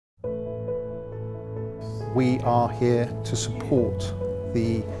We are here to support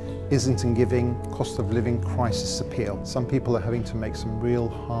the Islington Giving Cost of Living Crisis Appeal. Some people are having to make some real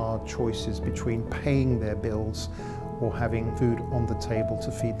hard choices between paying their bills or having food on the table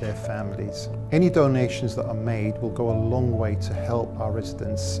to feed their families. Any donations that are made will go a long way to help our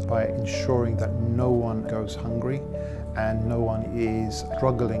residents by ensuring that no one goes hungry and no one is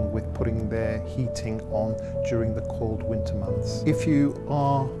struggling with putting their heating on during the cold winter months. If you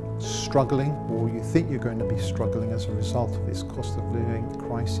are struggling or you think you're going to be struggling as a result of this cost of living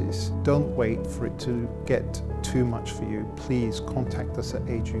crisis, don't wait for it to get too much for you. Please contact us at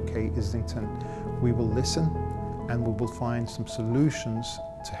Age UK Islington. We will listen and we will find some solutions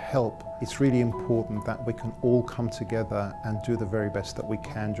to help. It's really important that we can all come together and do the very best that we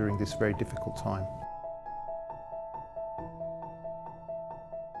can during this very difficult time.